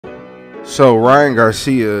So Ryan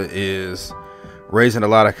Garcia is raising a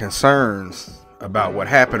lot of concerns about what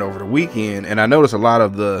happened over the weekend, and I noticed a lot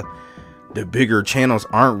of the bigger channels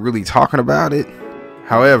aren't really talking about it.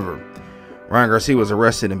 However, Ryan Garcia was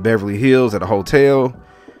arrested in Beverly Hills at a hotel.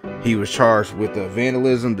 He was charged with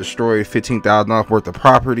vandalism, destroyed $15,000 worth of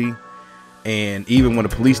property, and even when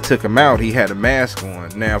the police took him out, he had a mask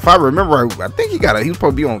on. Now, if I remember right, I think he was supposed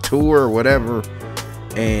to be on tour or whatever,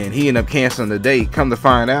 and he ended up canceling the date. Come to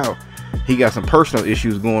find out, he got some personal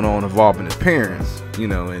issues going on involving his parents,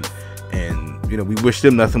 and we wish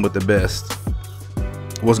them nothing but the best.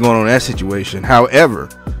 What's going on in that situation? However,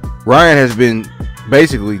 Ryan has been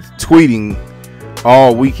basically tweeting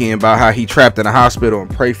all weekend about how he trapped in a hospital and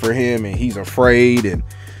pray for him, and he's afraid. And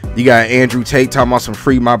you got Andrew Tate talking about some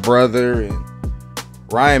free my brother, and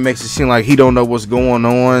Ryan makes it seem like he don't know what's going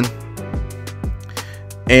on.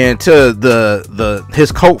 And to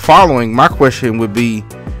his cult following, my question would be,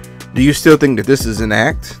 do you still think that this is an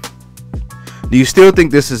act? Do you still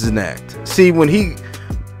think this is an act? See, when he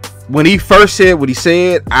first said what he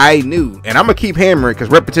said, I knew, and I'm gonna keep hammering because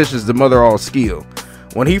repetition is the mother of all skill.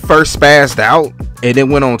 When he first spazzed out and then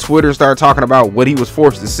went on Twitter and started talking about what he was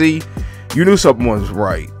forced to see, you knew something was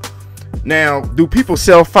right. Now, do people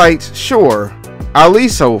sell fights? Sure. Ali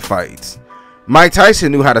sold fights. Mike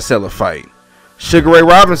Tyson knew how to sell a fight. Sugar Ray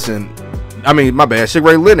Leonard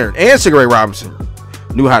and Sugar Ray Robinson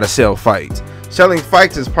knew how to sell fights. Selling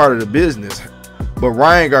fights is part of the business. But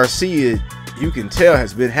Ryan Garcia, you can tell,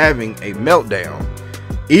 has been having a meltdown,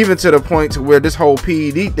 even to the point to where this whole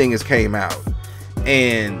PED thing has came out,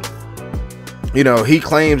 and he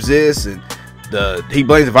claims this, and he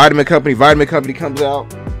blames the vitamin company. Vitamin company comes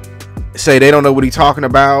out, say they don't know what he's talking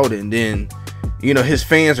about, and then his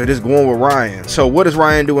fans are just going with Ryan. So what is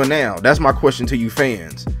Ryan doing now? That's my question to you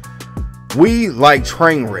fans. We like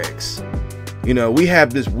train wrecks. We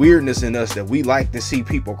have this weirdness in us that we like to see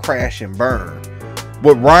people crash and burn.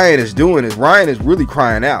 What Ryan is doing is Ryan is really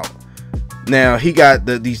crying out. Now, he got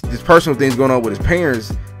these personal things going on with his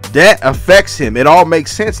parents. That affects him. It all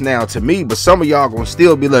makes sense now to me, but some of y'all gonna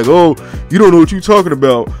still be like, oh, you don't know what you're talking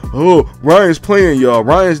about. Oh, Ryan's playing y'all.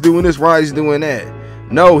 Ryan's doing this, Ryan's doing that.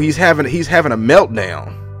 No, he's having a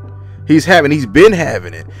meltdown. He's been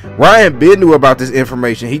having it. Ryan knew about this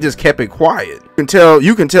information. He just kept it quiet.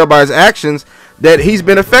 You can tell by his actions that he's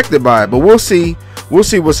been affected by it. But we'll see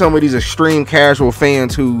what some of these extreme casual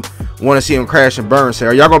fans who want to see him crash and burn say.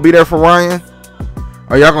 Are y'all gonna be there for Ryan?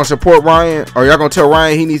 Are y'all gonna support Ryan? Are y'all gonna tell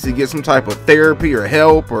Ryan he needs to get some type of therapy or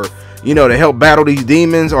help, or to help battle these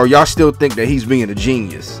demons? Or y'all still think that he's being a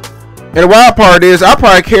genius? And the wild part is, I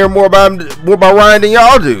probably care more about Ryan than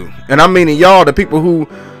y'all do. And I'm meaning y'all, the people who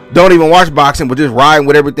don't even watch boxing but just riding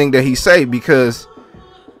with everything that he say, because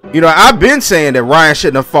I've been saying that Ryan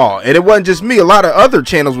shouldn't have fought, and it wasn't just me. A lot of other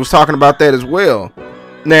channels was talking about that as well.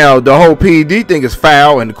 Now, the whole PED thing is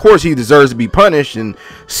foul, and of course he deserves to be punished and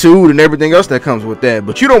sued and everything else that comes with that,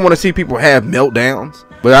 but you don't want to see people have meltdowns.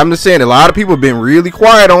 But I'm just saying, a lot of people have been really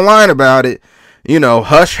quiet online about it.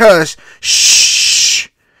 Hush hush, shh,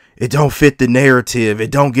 it don't fit the narrative,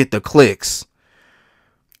 it don't get the clicks.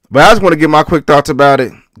 But I just want to get my quick thoughts about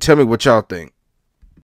it. Tell me what y'all think.